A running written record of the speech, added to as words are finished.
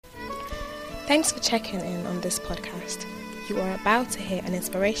Thanks for checking in on this podcast. You are about to hear an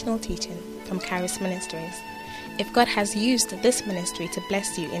inspirational teaching from Charis Ministries. If God has used this ministry to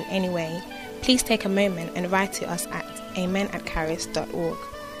bless you in any way, please take a moment and write to us at amen@charis.org.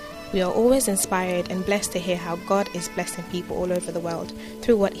 We are always inspired and blessed to hear how God is blessing people all over the world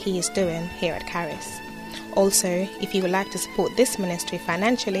through what He is doing here at Charis. Also, if you would like to support this ministry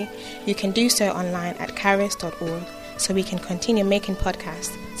financially, you can do so online at charis.org so we can continue making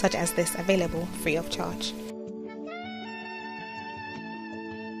podcasts such as this available free of charge.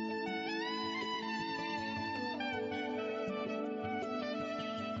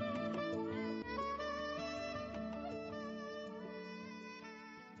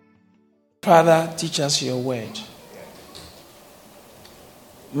 Father, teach us your word.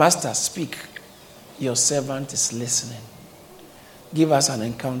 Master, speak. Your servant is listening. Give us an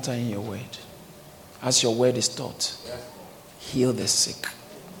encounter in your word. As your word is taught, heal the sick.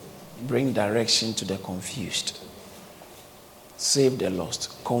 Bring direction to the confused. Save the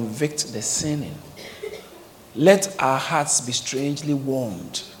lost. Convict the sinning. Let our hearts be strangely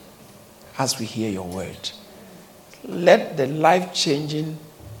warmed as we hear your word. Let the life-changing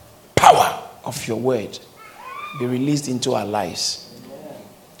power of your word be released into our lives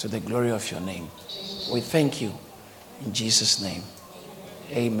to the glory of your name. We thank you in Jesus' name.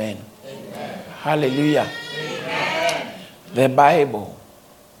 Amen. Amen. Hallelujah. Amen. The Bible.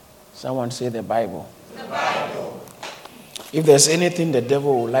 Someone say the Bible. The Bible. If there's anything the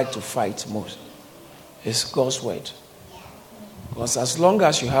devil would like to fight most, it's God's word. Because as long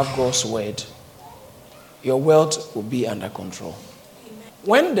as you have God's word, your wealth will be under control.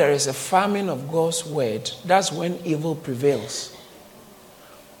 When there is a famine of God's word, that's when evil prevails.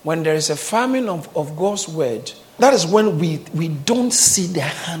 When there is a famine of God's word, that is when we don't see the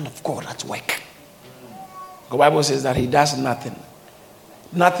hand of God at work. The Bible says that He does nothing.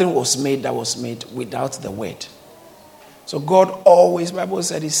 Nothing was made that was made without the word. So God always, the Bible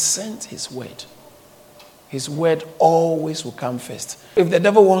said, He sent His word. His word always will come first. If the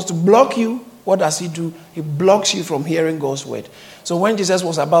devil wants to block you, what does he do? He blocks you from hearing God's word. So when Jesus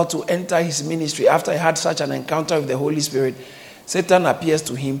was about to enter His ministry, after He had such an encounter with the Holy Spirit, Satan appears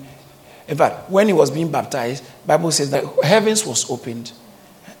to Him. In fact, when He was being baptized, the Bible says that heavens was opened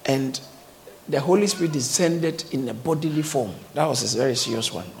and the Holy Spirit descended in a bodily form. That was a very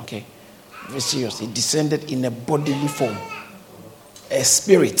serious one, okay? Very serious. He descended in a bodily form. A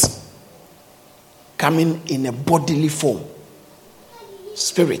spirit coming in a bodily form.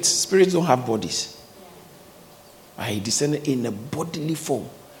 Spirits don't have bodies. But He descended in a bodily form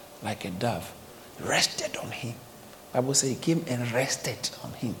like a dove. Rested on Him. The Bible says He came and rested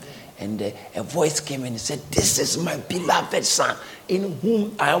on Him. And a voice came and said, "This is my beloved Son, in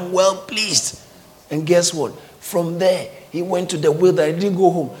whom I am well pleased." And guess what? From there, He went to the wilderness. He didn't go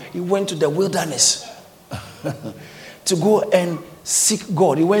home. He went to the wilderness to go and seek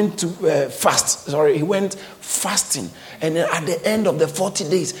God. He went to fast. He went fasting. And then at the end of the 40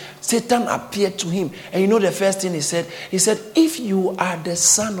 days, Satan appeared to him. And you know the first thing he said? He said, "If you are the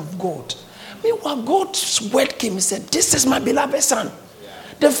Son of God." Meanwhile, God's word came. He said, "This is my beloved Son."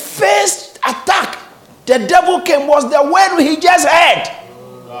 The first attack the devil came was the word he just heard.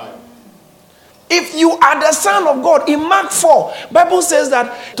 If you are the Son of God, in Mark 4, Bible says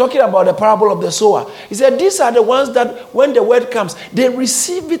that, talking about the parable of the sower, He said, these are the ones that when the word comes, they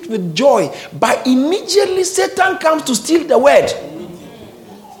receive it with joy. But immediately Satan comes to steal the word.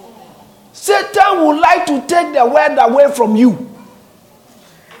 Satan would like to take the word away from you.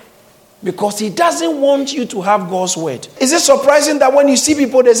 Because he doesn't want you to have God's word. Is it surprising that when you see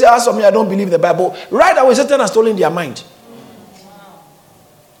people, they say, "As for me, I don't believe the Bible." Right away, Satan has stolen their mind.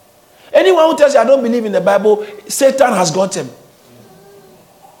 Anyone who tells you, "I don't believe in the Bible," Satan has got him.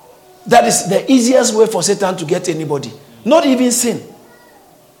 That is the easiest way for Satan to get anybody. Not even sin.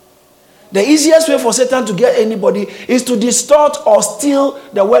 The easiest way for Satan to get anybody is to distort or steal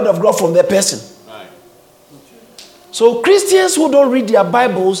the word of God from the person. So Christians who don't read their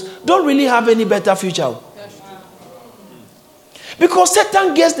Bibles don't really have any better future. Because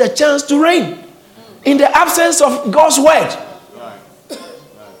Satan gets the chance to reign in the absence of God's word.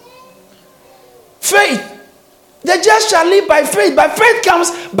 Faith. The just shall live by faith. But faith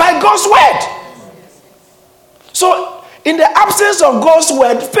comes by God's word. So in the absence of God's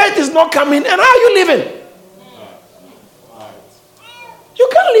word, faith is not coming. And how are you living? You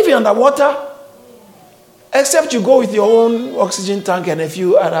can't live underwater. Except you go with your own oxygen tank and a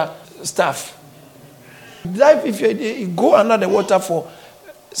few other stuff. If you go under the water for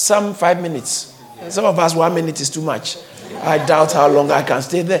some 5 minutes. Some of us 1 minute is too much. I doubt how long I can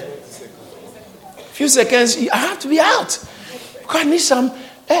stay there. Few seconds, I have to be out. I need some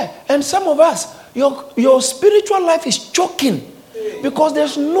And some of us, your spiritual life is choking because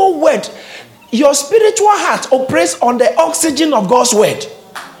there's no word. Your spiritual heart operates on the oxygen of God's word.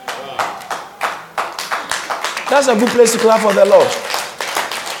 That's a good place to clap for the Lord.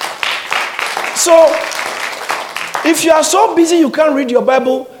 So, if you are so busy you can't read your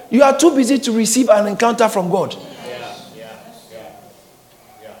Bible, you are too busy to receive an encounter from God.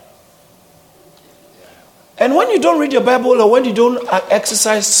 And when you don't read your Bible or when you don't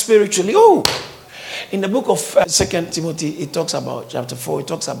exercise spiritually, in the book of 2 Timothy, it talks about, chapter 4, it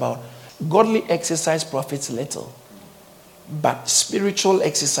talks about godly exercise profits little, but spiritual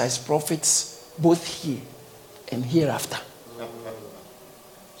exercise profits both here and hereafter.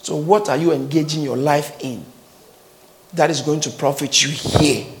 So what are you engaging your life in that is going to profit you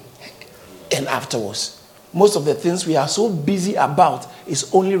here and afterwards? Most of the things we are so busy about is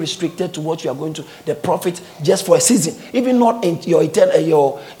only restricted to what you are going to, the profit just for a season, even not in your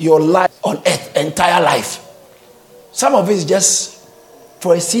eternal, your life on earth, entire life. Some of it is just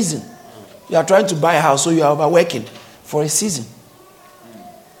for a season. You are trying to buy a house, so you are overworking for a season.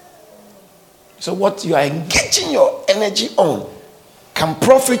 So what you are engaging your energy on can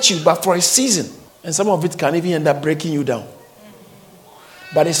profit you, but for a season. And some of it can even end up breaking you down.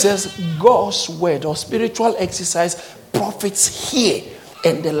 But it says God's word or spiritual exercise profits here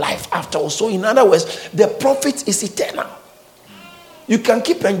and the life after. So in other words, the profit is eternal. You can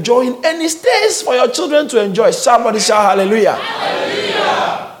keep enjoying and it stays for your children to enjoy. Somebody shout hallelujah.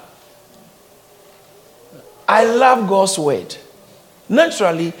 Hallelujah. I love God's word.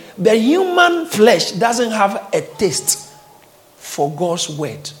 Naturally, the human flesh doesn't have a taste for God's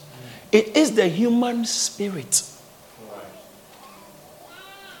word. It is the human spirit.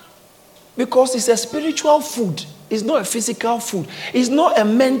 Because it's a spiritual food. It's not a physical food. It's not a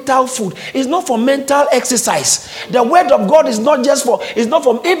mental food. It's not for mental exercise. The word of God is not just for,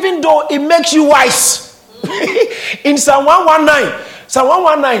 even though it makes you wise. In Psalm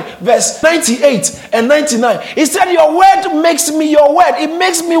 119, verse 98 and 99, he said, your word makes me it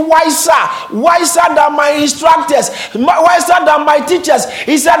makes me wiser than my instructors, wiser than my teachers.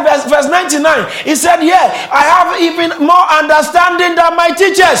 He said, verse 99, he said, I have even more understanding than my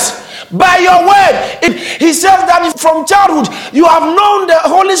teachers. By your word, he says that from childhood you have known the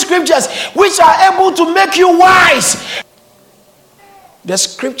holy scriptures which are able to make you wise. The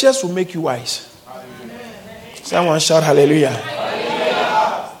scriptures will make you wise. Someone shout hallelujah.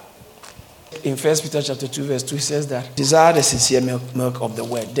 In 1 Peter chapter 2 verse 2 it says that desire the sincere milk of the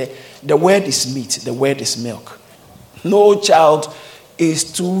word. The word is meat, the word is milk. No child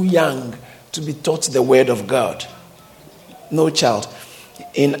is too young to be taught the word of God. No child.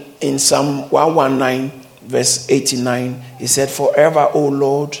 In Psalm 119 verse 89 he said, forever, O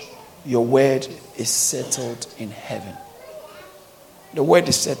Lord, your word is settled in heaven. The word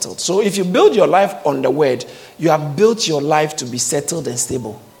is settled. So if you build your life on the word, you have built your life to be settled and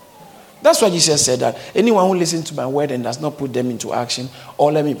stable. That's why Jesus said that anyone who listens to my word and does not put them into action,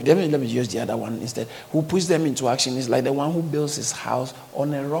 or let me use the other one instead, who puts them into action is like the one who builds his house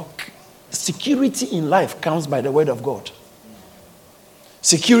on a rock. Security in life comes by the word of God.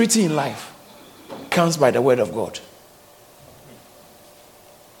 Security in life comes by the word of God.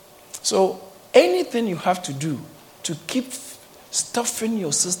 So anything you have to do to keep stuffing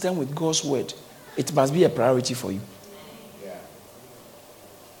your system with God's word, it must be a priority for you.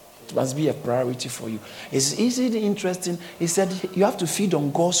 It must be a priority for you. It's easily interesting. He said you have to feed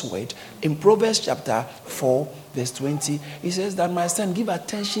on God's word. In Proverbs chapter 4, verse 20, he says that my son, give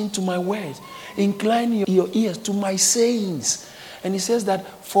attention to my word. Incline your ears to my sayings. And he says that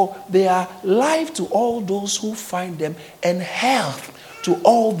for they are life to all those who find them and health to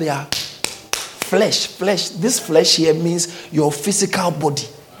all their flesh. This flesh here means your physical body.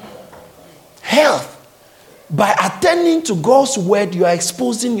 Health. By attending to God's word, you are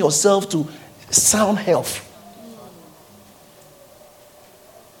exposing yourself to sound health.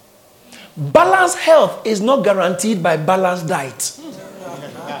 Balanced health is not guaranteed by balanced diet.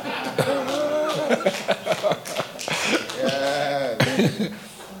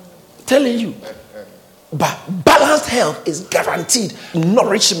 Telling you. But balanced health is guaranteed.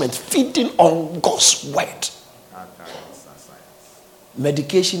 Nourishment, feeding on God's word.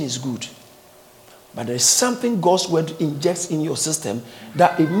 Medication is good. But there is something God's word injects in your system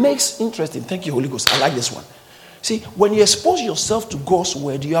that it makes interesting. Thank you, Holy Ghost. I like this one. See, when you expose yourself to God's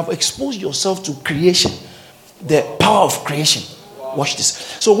word, you have exposed yourself to creation. The power of creation. Watch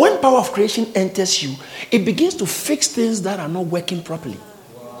this. So when power of creation enters you, it begins to fix things that are not working properly.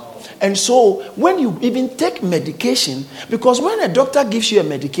 And so when you even take medication, because when a doctor gives you a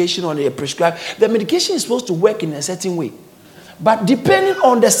medication or a prescribe, the medication is supposed to work in a certain way. But depending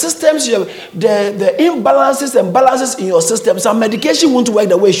on the systems, the imbalances and balances in your system, some medication won't work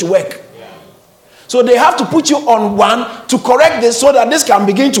the way it should work. So they have to put you on one to correct this so that this can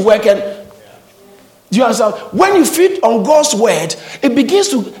begin to work. And do you understand? When you feed on God's word, it begins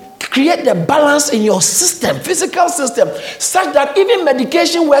to create the balance in your system, physical system, such that even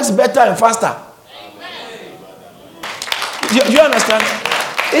medication works better and faster. Do you understand?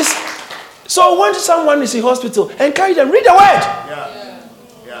 So when someone is in hospital, encourage them, read the word.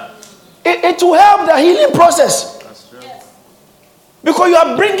 It will help the healing process. Because you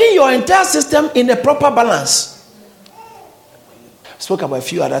are bringing your entire system in a proper balance. Spoke about a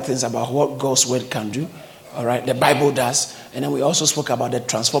few other things about what God's word can do. All right, the Bible does. And then we also spoke about the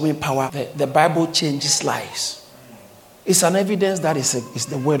transforming power. The Bible changes lives. It's an evidence that it's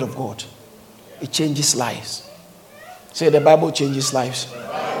the word of God. It changes lives. Say, the Bible changes lives.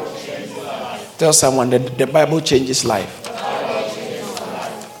 Tell someone that the Bible changes life.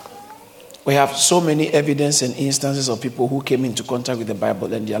 We have so many evidence and instances of people who came into contact with the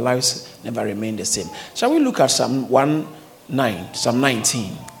Bible and their lives never remained the same. Shall we look at Psalm 19?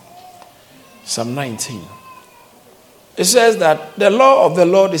 Psalm 19. It says that the law of the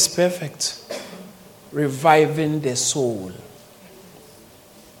Lord is perfect, reviving the soul.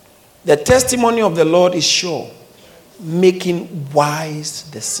 The testimony of the Lord is sure, making wise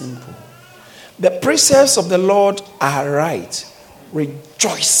the simple. The precepts of the Lord are right,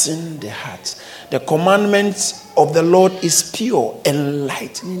 rejoicing the heart. The commandments of the Lord is pure,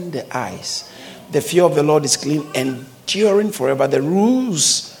 enlightening the eyes. The fear of the Lord is clean, enduring forever. The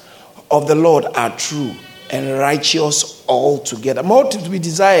rules of the Lord are true and righteous altogether. More to be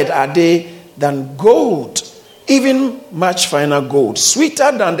desired are they than gold, even much finer gold,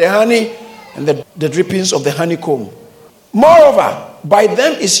 sweeter than the honey and the drippings of the honeycomb. Moreover, by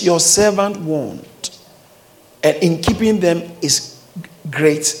them is your servant warned, and in keeping them is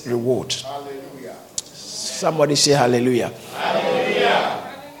great reward. Hallelujah. Somebody say hallelujah. Hallelujah.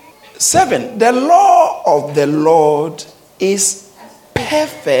 7, the law of the Lord is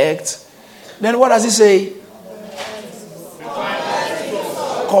perfect. Then what does it say?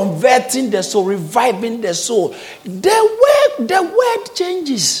 Converting the soul, reviving the soul. The word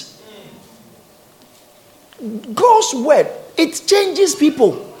changes. God's word, it changes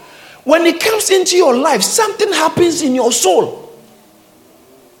people. When it comes into your life, something happens in your soul.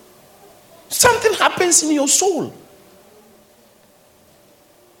 Something happens in your soul.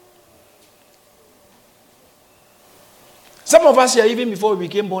 Some of us here, even before we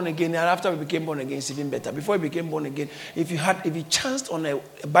became born again, and after we became born again, it's even better. Before we became born again, if you chanced on a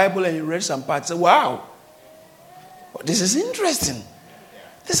Bible and you read some parts, say, wow, this is interesting.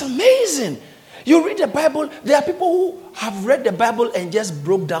 This is amazing. You read the Bible, there are people who have read the Bible and just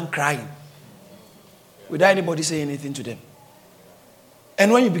broke down crying without anybody saying anything to them.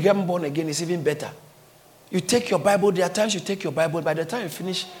 And when you become born again, it's even better. You take your Bible, there are times you take your Bible, by the time you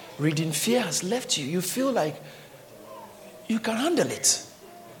finish reading, fear has left you. You feel like you can handle it.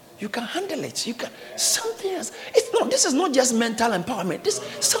 You can handle it. You can. Something else. This is not just mental empowerment.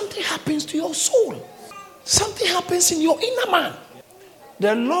 Something happens to your soul. Something happens in your inner man.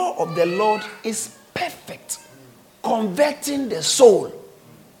 The law of the Lord is perfect, converting the soul.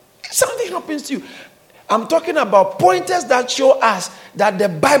 Something happens to you. I'm talking about pointers that show us that the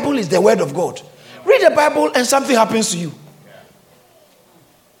Bible is the word of God. Read the Bible and something happens to you.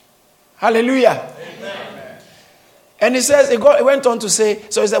 Hallelujah. Amen. And it says, it went on to say,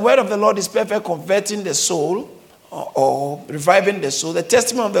 so it's the word of the Lord is perfect, converting the soul or reviving the soul. The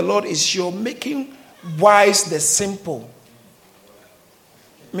testimony of the Lord is sure, making wise the simple.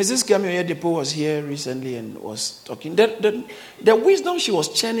 Mrs. Kemi Oyedepo was here recently and was talking. The wisdom she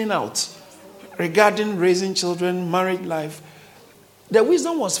was churning out regarding raising children, marriage life, the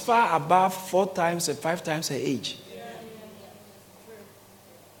wisdom was far above 4 times and 5 times her age.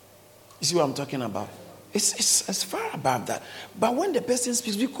 You see what I'm talking about? It's far above that. But when the person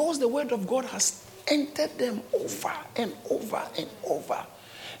speaks, because the word of God has entered them over and over and over,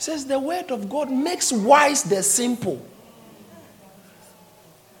 it says the word of God makes wise the simple.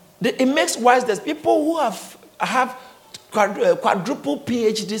 It makes wise the people who have quadruple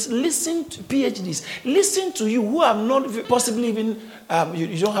PhDs. Listen to you who have not possibly even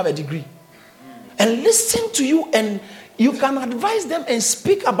you don't have a degree, and listen to you, and you can advise them and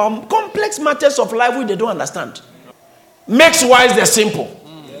speak about complex matters of life which they don't understand. Makes wise the simple.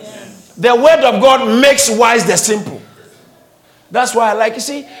 Yes. The word of God makes wise the simple. That's why I like, you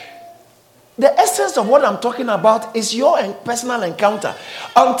see, the essence of what I'm talking about is your personal encounter.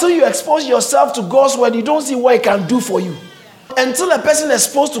 Until you expose yourself to God's word, you don't see what it can do for you. Until a person is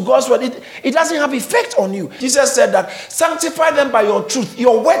exposed to God's word, it doesn't have effect on you. Jesus said that, sanctify them by your truth.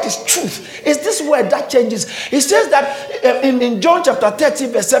 Your word is truth. It's this word that changes. He says that in John chapter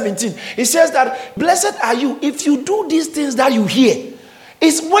 13, verse 17, he says that, blessed are you if you do these things that you hear.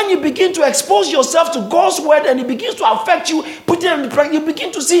 It's when you begin to expose yourself to God's word and it begins to affect you, put it in practice, you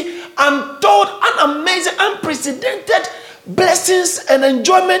begin to see untold, unamazing, unprecedented blessings and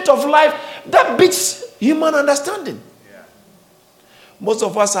enjoyment of life that beats human understanding. Most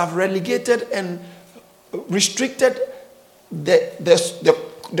of us have relegated and restricted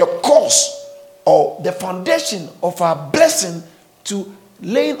the cause or the foundation of our blessing to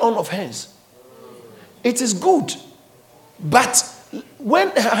laying on of hands. It is good, but when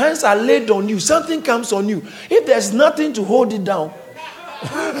hands are laid on you, something comes on you. If there's nothing to hold it down,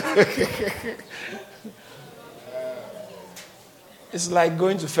 it's like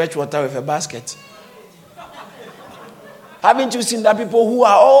going to fetch water with a basket. Haven't you seen that people who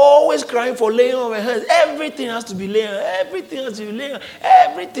are always crying for laying on their hands? Everything has to be laying. Everything has to be laying.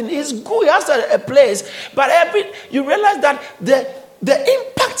 Everything is good. It has a place. But you realize that the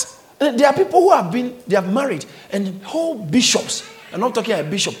impact, there are people who they have married, and whole bishops, I'm not talking about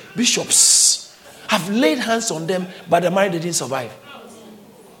bishops have laid hands on them, but the marriage didn't survive.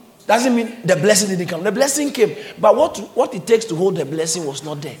 Doesn't mean the blessing didn't come. The blessing came, but what it takes to hold the blessing was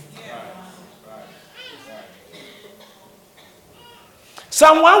not there.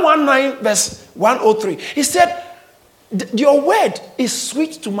 Psalm 119 verse 103. He said, your word is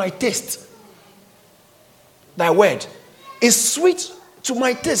sweet to my taste. Thy word is sweet to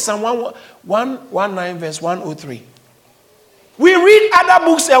my taste. Psalm 119 verse 103. We read other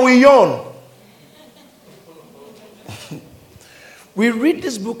books and we yawn. We read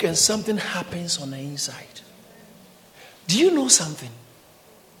this book and something happens on the inside. Do you know something?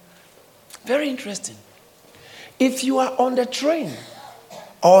 Very interesting. If you are on the train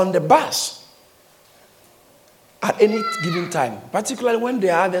or on the bus at any given time, particularly when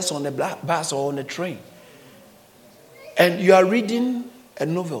there are others on the bus or on the train, and you are reading a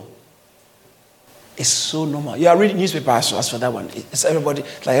novel, it's so normal. You are reading newspaper as for that one. It's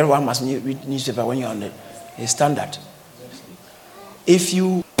everyone must read newspaper when you're on the standard. If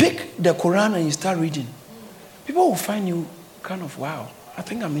you pick the Quran and you start reading, people will find you kind of, wow, I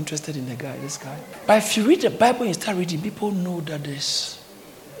think I'm interested in this guy. But if you read the Bible and you start reading, people know that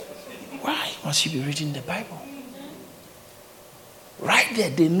why must you be reading the Bible? Right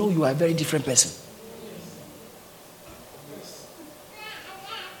there, they know you are a very different person.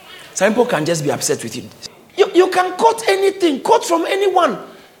 Some people can just be upset with you. You can quote anything, quote from anyone.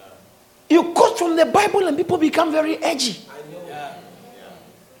 You quote from the Bible and people become very edgy.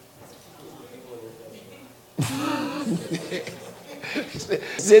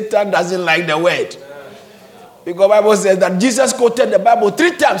 Satan doesn't like the word. Because the Bible says that Jesus quoted the Bible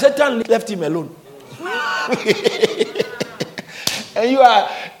 3 times. Satan left him alone. And you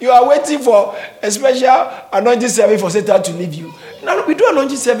are waiting for a special anointing service for Satan to leave you. Now we do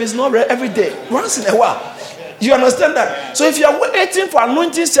anointing service not every day, once in a while. You understand that? So if you are waiting for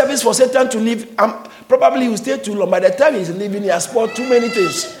anointing service for Satan to leave, probably he will stay too long. By the time he's leaving, he has spoiled too many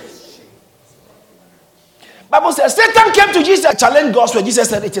things. Bible says Satan came to Jesus, challenged God's word. Jesus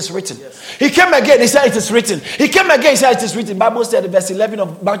said, it is written. Yes. He came again, he said, it is written. He came again, he said, it is written. Bible said, verse 11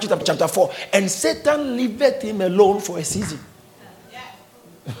 of Matthew chapter 4, and Satan left him alone for a season.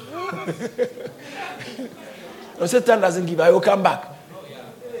 No, Satan doesn't give up. He will come back.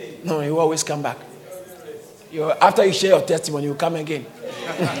 No, he will always come back. After you share your testimony, you will come again.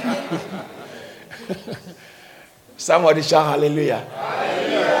 Somebody shout hallelujah.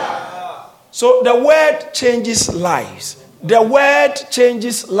 Hallelujah. So the word changes lives. The word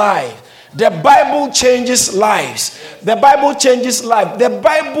changes lives. The Bible changes lives. The Bible changes life. The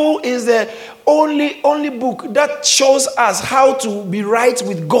Bible is the only book that shows us how to be right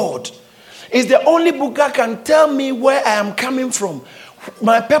with God. It's the only book that can tell me where I am coming from,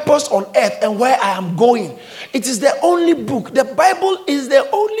 my purpose on earth, and where I am going. It is the only book. The Bible is the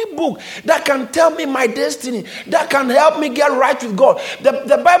only book that can tell me my destiny, that can help me get right with God.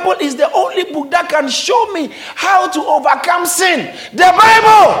 The Bible is the only book that can show me how to overcome sin. The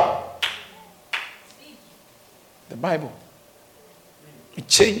Bible. The Bible. It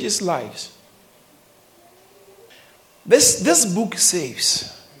changes lives. This book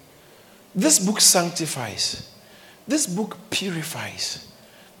saves. This book sanctifies. This book purifies.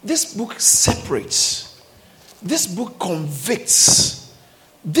 This book separates. This book convicts.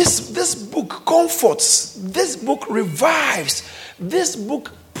 This book comforts. This book revives. This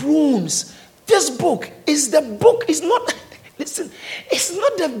book prunes. This book is the book. It's not. Listen, it's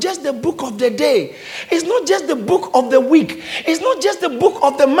not just the book of the day. It's not just the book of the week. It's not just the book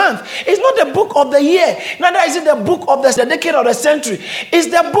of the month. It's not the book of the year. Neither is it the book of the decade or the century. It's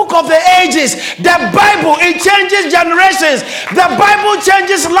the book of the ages. The Bible, it changes generations. The Bible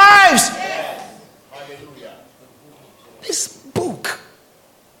changes lives. Hallelujah. This book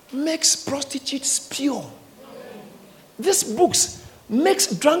makes prostitutes pure. This book makes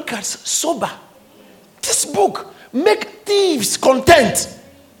drunkards sober. This book makes thieves content.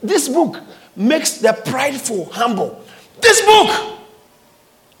 This book makes the prideful humble. This book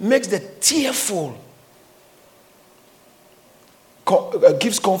makes the tearful,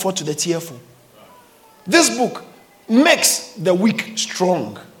 gives comfort to the tearful. This book makes the weak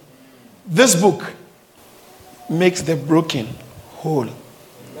strong. This book makes the broken whole.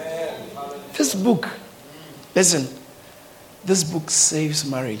 This book, listen, this book saves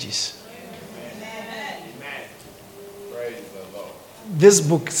marriages. This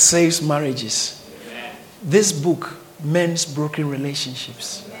book saves marriages. This book mends broken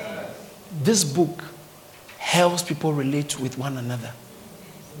relationships. This book helps people relate with one another.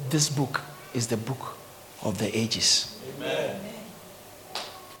 This book is the book of the ages. Amen.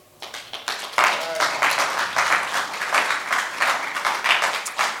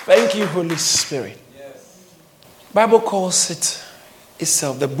 Thank you, Holy Spirit. Bible calls it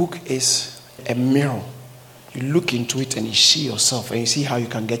itself, the book is a mirror. You look into it and you see yourself and you see how you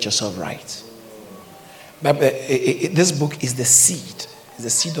can get yourself right. But this book is the seed. It's the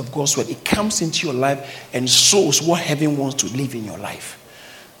seed of God's word. It comes into your life and shows what heaven wants to live in your life.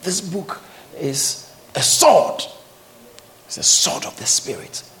 This book is a sword. It's a sword of the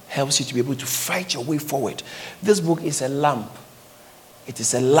Spirit. Helps you to be able to fight your way forward. This book is a lamp. It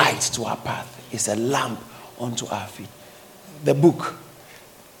is a light to our path. It's a lamp unto our feet. The book,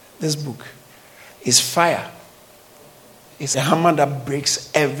 this book, is fire. It's a hammer that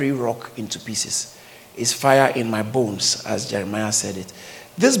breaks every rock into pieces. It's fire in my bones, as Jeremiah said it.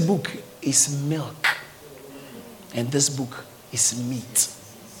 This book is milk. And this book is meat.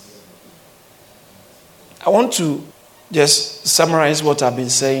 I want to just summarize what I've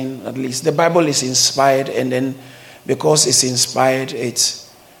been saying, at least. The Bible is inspired, and then because it's inspired, it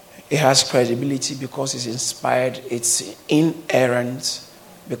has credibility. Because it's inspired, it's inerrant.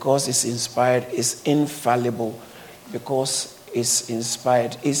 Because it's inspired, it's infallible. Because it's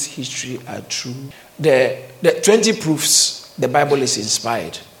inspired, its history are true. The 20 proofs the Bible is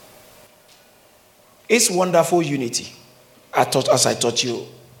inspired. It's wonderful unity. As I taught you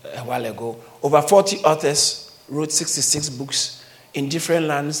a while ago, over 40 authors wrote 66 books in different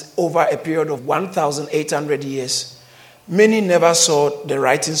lands over a period of 1,800 years. Many never saw the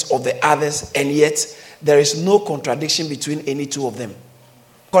writings of the others, and yet there is no contradiction between any two of them.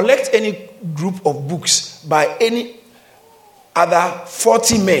 Collect any group of books by any other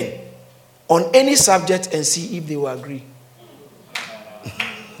 40 men on any subject and see if they will agree.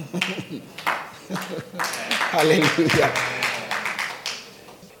 Hallelujah.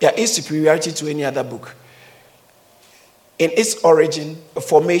 There is superiority to any other book. In its origin,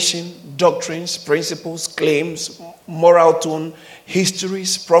 formation, doctrines, principles, claims, moral tone,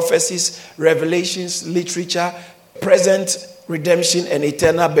 histories, prophecies, revelations, literature, present redemption, and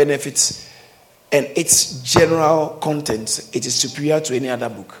eternal benefits, and its general content, it is superior to any other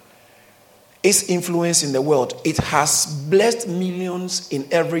book. Its influence in the world, it has blessed millions in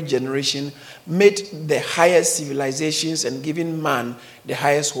every generation, made the highest civilizations, and given man the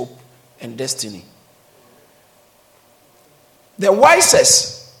highest hope and destiny. The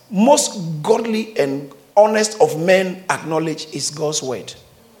wisest, most godly, and honest of men acknowledge is God's word.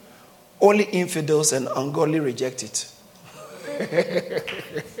 Only infidels and ungodly reject it.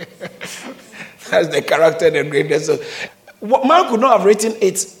 That's the character and the greatness. Man could not have written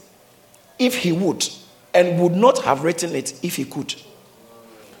it if he would, and would not have written it if he could.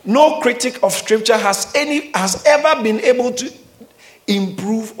 No critic of scripture has ever been able to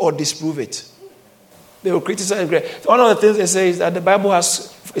improve or disprove it. They will criticize. One of the things they say is that the Bible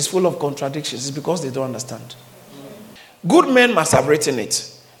is full of contradictions. It's because they don't understand. Good men must have written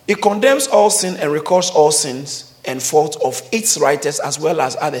it. It condemns all sin and records all sins and fault of its writers as well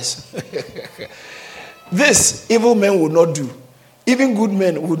as others. This evil men would not do. Even good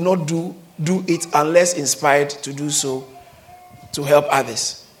men would not do it unless inspired to do so to help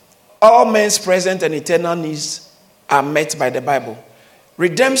others. All men's present and eternal needs are met by the Bible.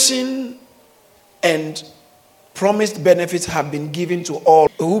 Redemption and promised benefits have been given to all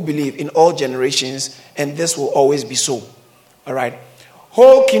who believe in all generations, and this will always be so. All right.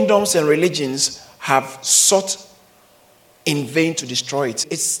 Whole kingdoms and religions have sought in vain to destroy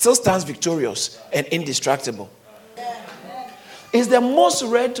it. It still stands victorious and indestructible. It's the most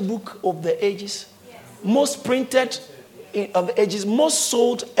read book of the ages, most printed of the ages, most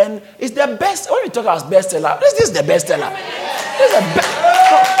sold, and it's the best. When we talk about bestseller, this is the bestseller. This is a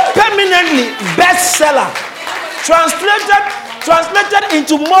permanently bestseller, translated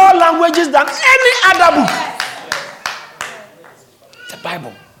into more languages than any other book. The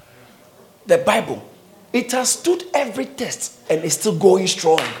Bible. The Bible. It has stood every test and is still going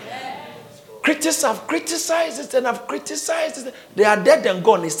strong. Critics have criticized it and have criticized it. They are dead and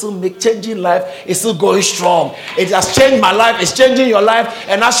gone. It's still changing life. It's still going strong. It has changed my life. It's changing your life.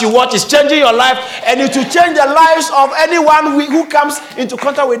 And as you watch, it's changing your life. And it will change the lives of anyone who comes into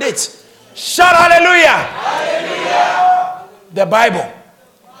contact with it. Shout hallelujah. Hallelujah. The Bible.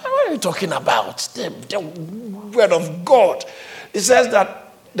 What are you talking about? The word of God. It says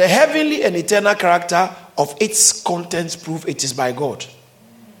that the heavenly and eternal character of its contents prove it is by God.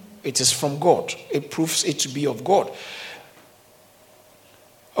 It is from God. It proves it to be of God.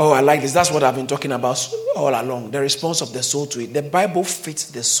 Oh, I like this. That's what I've been talking about all along. The response of the soul to it. The Bible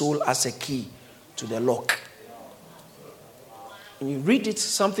fits the soul as a key to the lock. When you read it,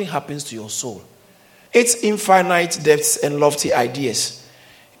 something happens to your soul. Its infinite depths and lofty ideas.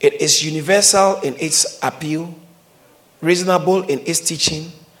 It is universal in its appeal, reasonable in its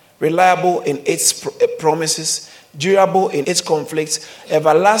teaching, reliable in its promises, durable in its conflicts,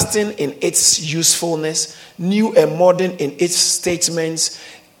 everlasting in its usefulness, new and modern in its statements,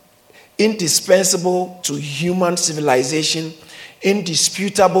 indispensable to human civilization,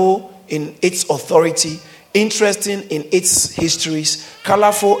 indisputable in its authority, interesting in its histories,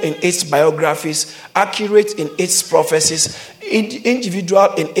 colorful in its biographies, accurate in its prophecies,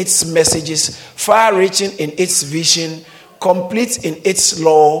 individual in its messages, far-reaching in its vision, complete in its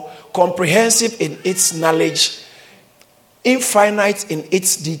law, comprehensive in its knowledge, infinite in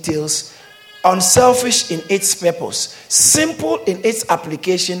its details, unselfish in its purpose, simple in its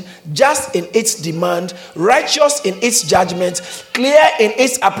application, just in its demand, righteous in its judgment, clear in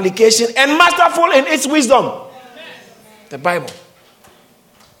its application, and masterful in its wisdom. The Bible.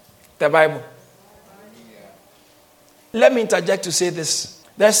 The Bible. Let me interject to say this.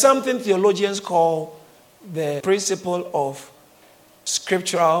 There's something theologians call the principle of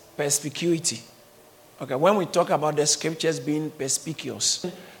scriptural perspicuity. Okay, when we talk about the scriptures being perspicuous,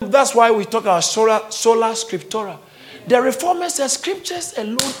 that's why we talk about sola scriptura. The Reformer says scriptures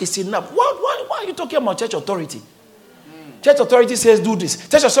alone is enough. Why are you talking about church authority? Church authority says do this.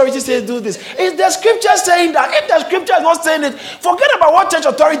 Church authority says do this. Is the scripture saying that? If the scripture is not saying it, forget about what church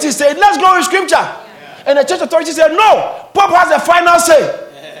authority is saying. Let's go with scripture. Yeah. And the church authority said, no, Pope has the final say.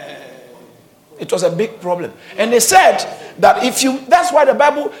 It was a big problem. And they said that that's why the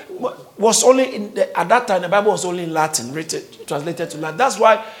Bible was only at that time, the Bible was only in Latin, translated to Latin. That's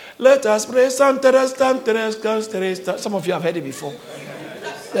why, let us pray, some of you have heard it before.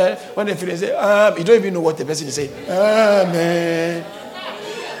 When they finish, say, you don't even know what the person is saying. Amen.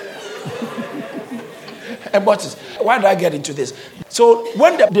 And why did I get into this? So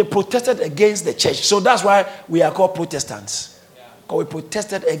when they protested against the church, so that's why we are called Protestants. We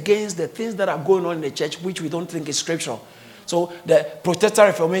protested against the things that are going on in the church, which we don't think is scriptural. So the Protestant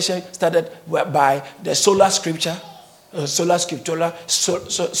Reformation started by the sola scriptura, sola scriptura,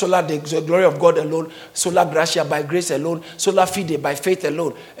 sola the glory of God alone, sola gratia by grace alone, sola fide by faith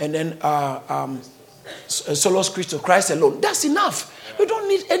alone, and then sola Christo, Christ alone. That's enough. We don't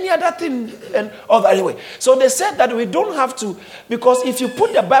need any other thing and all that anyway. So they said that we don't have to, because if you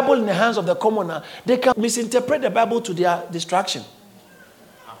put the Bible in the hands of the commoner, they can misinterpret the Bible to their distraction.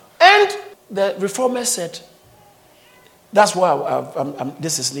 And the Reformers said, that's why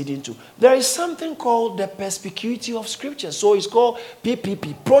this is leading to. There is something called the perspicuity of Scripture. So it's called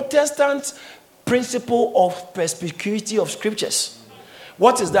PPP, Protestant Principle of Perspicuity of Scriptures.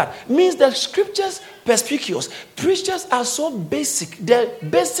 What is that? It means that Scriptures perspicuous. Preachers are so basic. The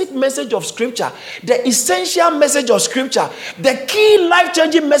basic message of Scripture, the essential message of Scripture, the key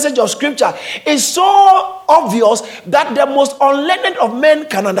life-changing message of Scripture is so obvious that the most unlearned of men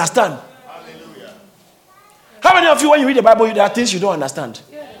can understand. Hallelujah. How many of you, when you read the Bible, there are things you don't understand?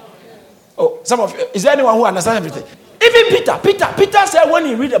 Oh, some of you. Is there anyone who understands everything? Even Peter said when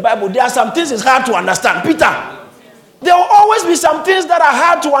you read the Bible, there are some things it's hard to understand. Peter. There will always be some things that are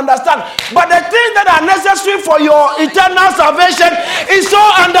hard to understand. But the things that are necessary for your eternal salvation is so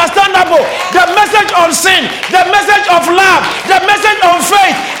understandable. The message on sin, the message of love, the message on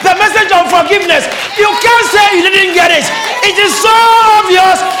faith, the message on forgiveness. You can't say you didn't get it. It is so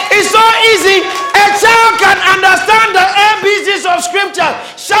obvious. It's so easy. A child can understand the ABCs of Scripture.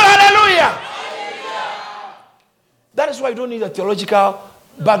 Shout hallelujah. That is why you don't need a theological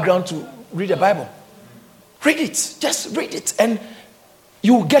background to read the Bible. Read it. Just read it. And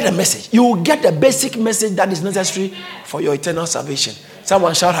you will get a message. You will get the basic message that is necessary for your eternal salvation.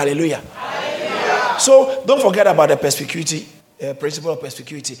 Someone shout hallelujah. Hallelujah. So don't forget about the perspicuity, principle of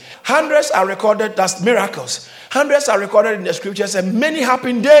perspicuity. Hundreds are recorded, that's miracles. Hundreds are recorded in the scriptures, and many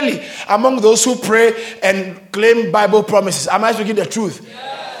happen daily among those who pray and claim Bible promises. Am I speaking the truth?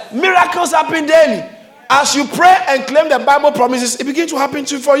 Yes. Miracles happen daily. As you pray and claim the Bible promises, it begins to happen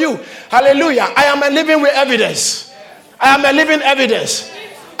for you. Hallelujah. I am a living evidence. I am a living evidence.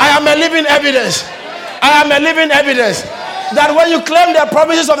 I am a living evidence. I am a living evidence that when you claim the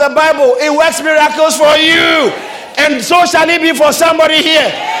promises of the Bible, it works miracles for you. And so shall it be for somebody here.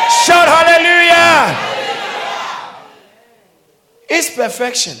 Shout hallelujah. Its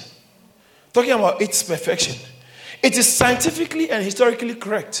perfection. Talking about its perfection. It is scientifically and historically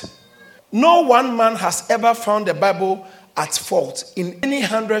correct. No one man has ever found the Bible at fault in any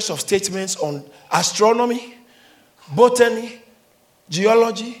hundreds of statements on astronomy, botany,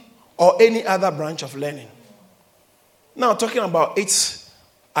 geology, or any other branch of learning. Now, talking about its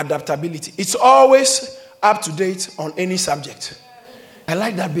adaptability. It's always up to date on any subject. I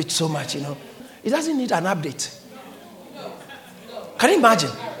like that bit so much, It doesn't need an update. Can you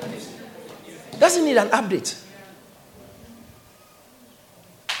imagine? It doesn't need an update.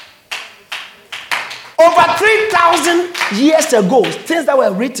 Over 3,000 years ago, things that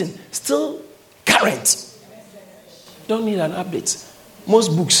were written, still current. Don't need an update.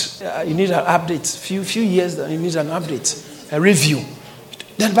 Most books, you need an update. Few years, you need an update, a review.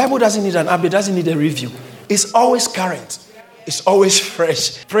 The Bible doesn't need an update, doesn't need a review. It's always current. It's always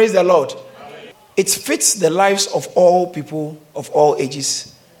fresh. Praise the Lord. It fits the lives of all people, of all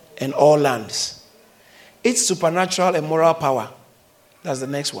ages, and all lands. Its supernatural and moral power. That's the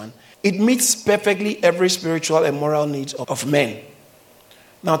next one. It meets perfectly every spiritual and moral need of men.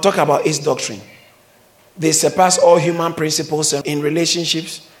 Now talk about its doctrine. They surpass all human principles in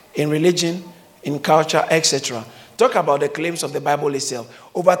relationships, in religion, in culture, etc. Talk about the claims of the Bible itself.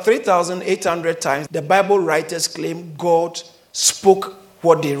 Over 3,800 times, the Bible writers claim God spoke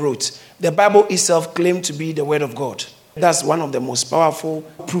what they wrote. The Bible itself claimed to be the word of God. That's one of the most powerful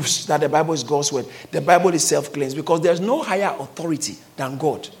proofs that the Bible is God's word. The Bible itself claims, because there's no higher authority than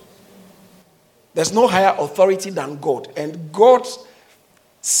God. There's no higher authority than God. And God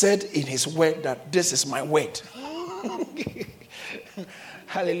said in his word that this is my word.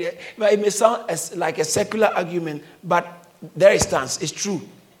 Hallelujah. But it may sound like a secular argument, but there it stands. It's true.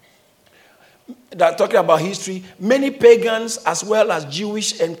 That talking about history, many pagans as well as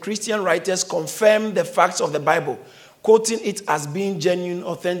Jewish and Christian writers confirm the facts of the Bible, quoting it as being genuine,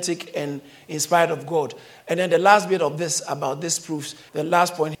 authentic, and inspired of God. And then the last bit of this, about this proofs, the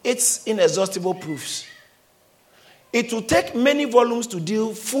last point, it's inexhaustible proofs. It will take many volumes to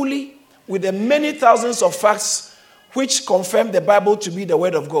deal fully with the many thousands of facts which confirm the Bible to be the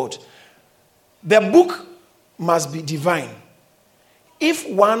word of God. The book must be divine. If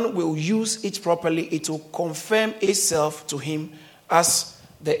one will use it properly, it will confirm itself to him as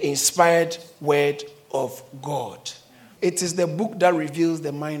the inspired word of God. It is the book that reveals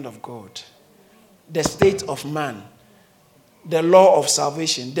the mind of God, the state of man, the law of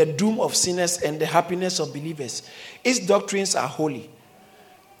salvation, the doom of sinners, and the happiness of believers. Its doctrines are holy.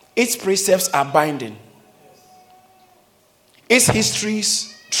 Its precepts are binding. Its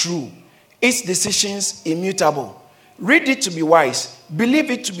histories true. Its decisions immutable. Read it to be wise.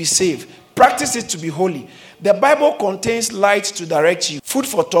 Believe it to be safe. Practice it to be holy. The Bible contains light to direct you, food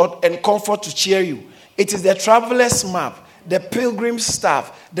for thought, and comfort to cheer you. It is the traveler's map, the pilgrim's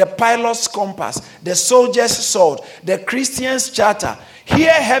staff, the pilot's compass, the soldier's sword, the Christian's charter.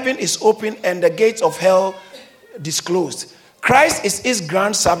 Here heaven is open and the gates of hell disclosed. Christ is its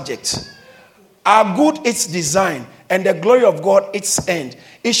grand subject. Our good its design, and the glory of God its end.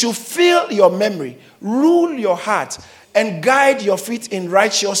 It should fill your memory, rule your heart, and guide your feet in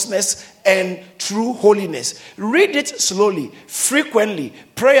righteousness and true holiness. Read it slowly, frequently,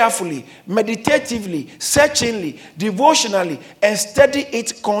 prayerfully, meditatively, searchingly, devotionally, and study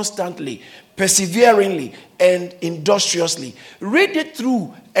it constantly, perseveringly, and industriously. Read it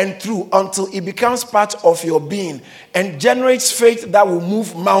through and through until it becomes part of your being and generates faith that will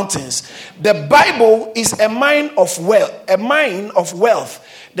move mountains. The Bible is a mine of wealth,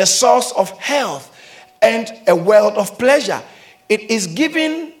 the source of health, and a world of pleasure. It is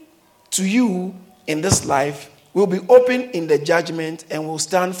given to you in this life, will be open in the judgment, and will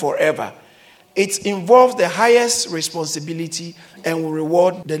stand forever. It involves the highest responsibility and will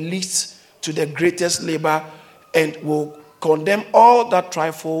reward the least to the greatest labor, and will condemn all that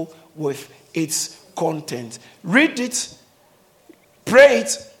trifle with its content. Read it, pray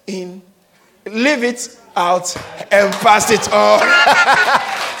it in, live it, out and pass it on.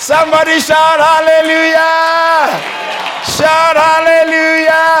 Somebody shout hallelujah. Shout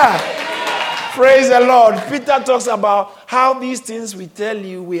hallelujah. Praise the Lord. Peter talks about how these things we tell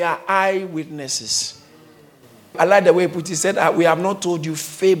you, we are eyewitnesses. I like the way he put it. He said, we have not told you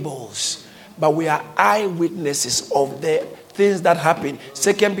fables, but we are eyewitnesses of the things that happen.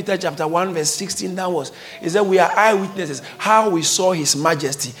 2 Peter chapter 1 verse 16 downwards. He said we are eyewitnesses. How we saw his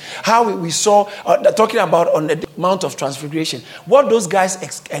majesty. How we saw, talking about on the Mount of Transfiguration. What those guys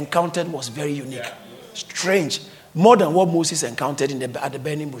encountered was very unique. Strange. More than what Moses encountered at the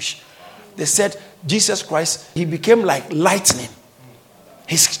burning bush. They said Jesus Christ, he became like lightning.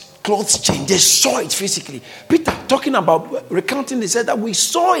 His clothes changed. They saw it physically. Peter talking about recounting, they said that we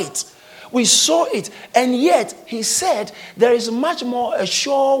saw it. We saw it. And yet, he said, there is much more a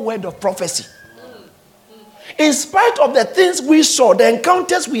sure word of prophecy. In spite of the things we saw, the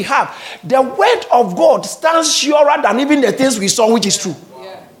encounters we have, the word of God stands surer than even the things we saw, which is true.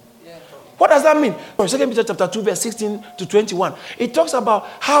 What does that mean? 2 Peter chapter 2, verse 16 to 21. It talks about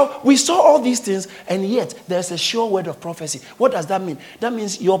how we saw all these things, and yet there's a sure word of prophecy. What does that mean? That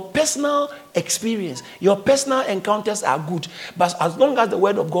means your personal experience, your personal encounters are good. But as long as the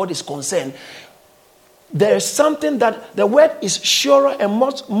word of God is concerned, there is something that the word is surer and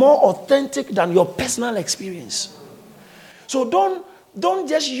much more authentic than your personal experience. So don't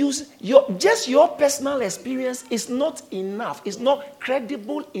just use your personal experience is not enough. It's not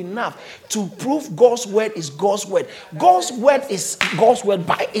credible enough to prove God's word is God's word. God's word is God's word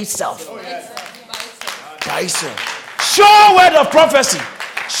by itself. By itself. Sure word of prophecy.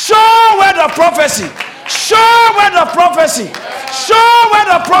 Sure word of prophecy. Sure word of prophecy. Sure word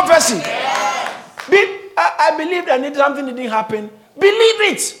of prophecy. I believe that something didn't happen.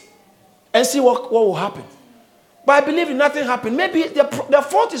 Believe it and see what will happen. But I believe nothing happened. Maybe the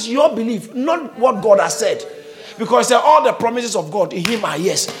fault is your belief, not what God has said. Because all the promises of God in him are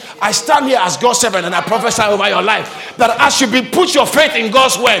yes. I stand here as God's servant and I prophesy over your life that as you put your faith in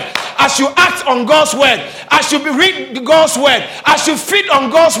God's word, as you act on God's word, as you read God's word, as you feed on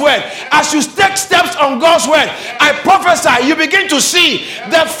God's word, as you take steps on God's word, I prophesy you begin to see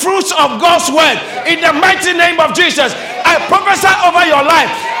the fruits of God's word in the mighty name of Jesus. I prophesy over your life.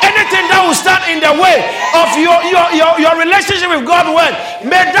 Anything that will stand in the way of your relationship with God's word,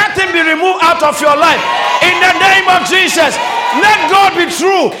 may that thing be removed out of your life. In the name of Jesus, let God be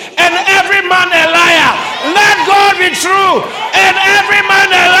true and every man a liar. Let God be true and every man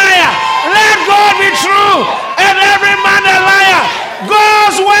a liar. Let God be true and every man a liar.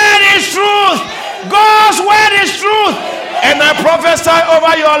 God's word is truth. God's word is truth. And I prophesy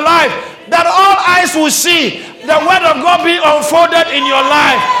over your life that all eyes will see the word of God be unfolded in your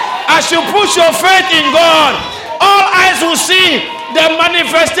life. As you put your faith in God, all eyes will see the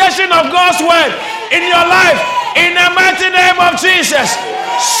manifestation of God's word in your life. In the mighty name of Jesus.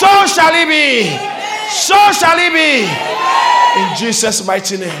 So shall it be. So shall it be. In Jesus'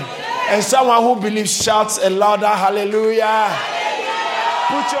 mighty name. And someone who believes shouts a louder hallelujah.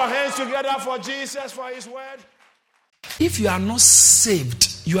 Put your hands together for Jesus, for his word. If you are not saved,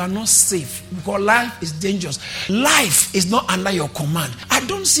 you are not safe, because life is dangerous. Life is not under your command. I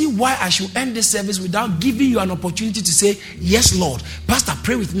don't see why I should end this service without giving you an opportunity to say, yes, Lord, Pastor,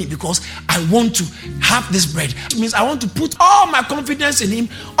 pray with me because I want to have this bread. It means I want to put all my confidence in him,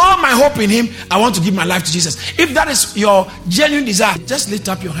 all my hope in him. I want to give my life to Jesus. If that is your genuine desire, just lift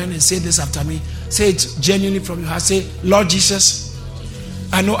up your hand and say this after me. Say it genuinely from your heart. Say, Lord Jesus,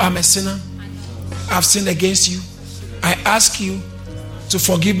 I know I'm a sinner. I've sinned against you. I ask you to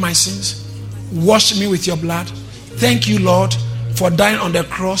forgive my sins. Wash me with your blood. Thank you, Lord, for dying on the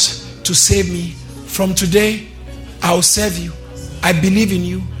cross to save me. From today, I will serve you. I believe in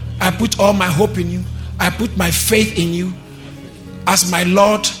you. I put all my hope in you. I put my faith in you as my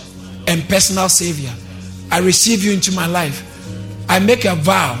Lord and personal Savior. I receive you into my life. I make a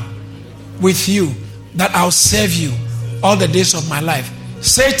vow with you that I'll serve you all the days of my life.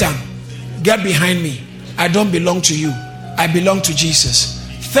 Satan, get behind me. I don't belong to you. I belong to Jesus.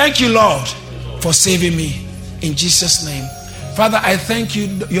 Thank you, Lord, for saving me. In Jesus' name. Father, I thank you.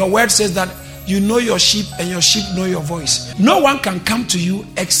 Your word says that you know your sheep and your sheep know your voice. No one can come to you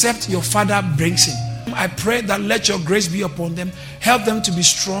except your Father brings him. I pray that let your grace be upon them. Help them to be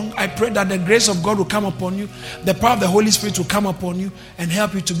strong. I pray that the grace of God will come upon you. The power of the Holy Spirit will come upon you and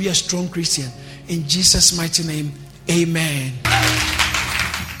help you to be a strong Christian. In Jesus' mighty name, amen.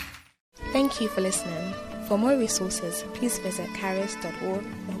 Thank you for listening. For more resources, please visit charis.org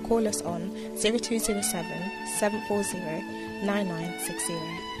or call us on 0207 740 9960.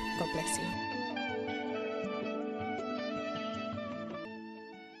 God bless you.